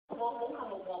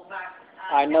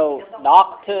I know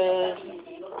doctors,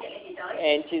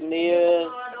 engineers,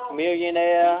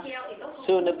 millionaires,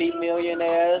 soon to be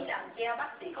millionaires,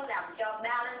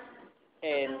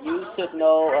 and you should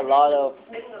know a lot of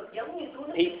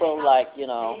people like,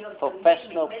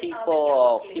 professional people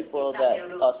or people that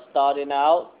are starting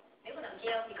out.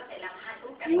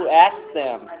 You ask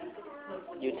them,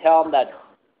 you tell them that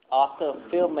author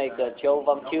filmmaker CHAU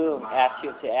VAN TRUONG asked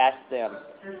you to ask them,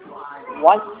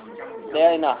 once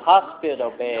they're in a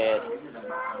hospital bed,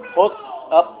 hooked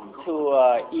up to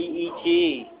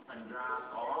EEG,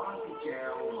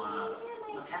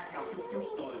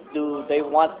 do they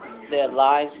want their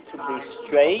lines to be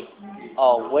straight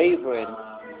or wavering,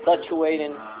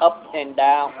 fluctuating up and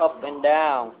down, up and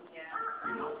down?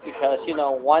 Because,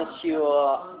 once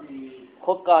you're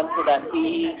hooked onto that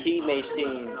EEG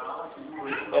machine,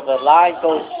 if the line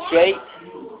goes straight,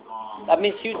 that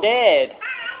means you're dead.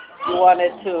 You want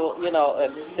it to,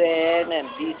 ascend and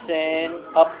descend,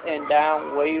 up and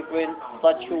down, wavering,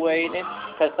 fluctuating,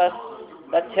 because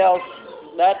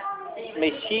that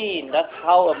machine, that's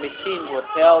how a machine will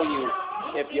tell you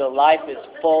if your life is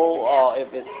full or if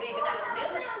it's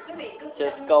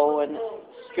just going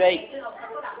straight.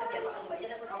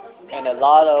 And a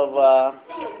lot of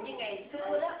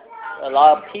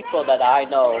people that I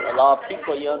know, a lot of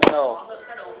people you know,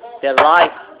 their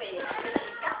life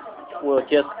will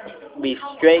just be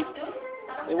straight.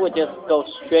 It will just go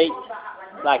straight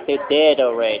like they're dead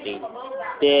already.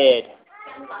 Dead.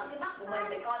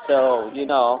 So,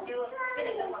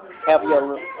 have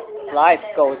your life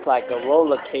goes like a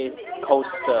roller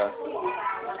coaster.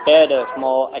 Better,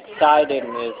 more exciting,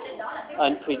 is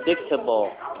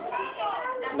unpredictable.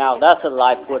 Now that's a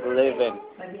life worth living.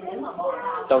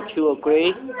 Don't you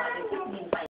agree?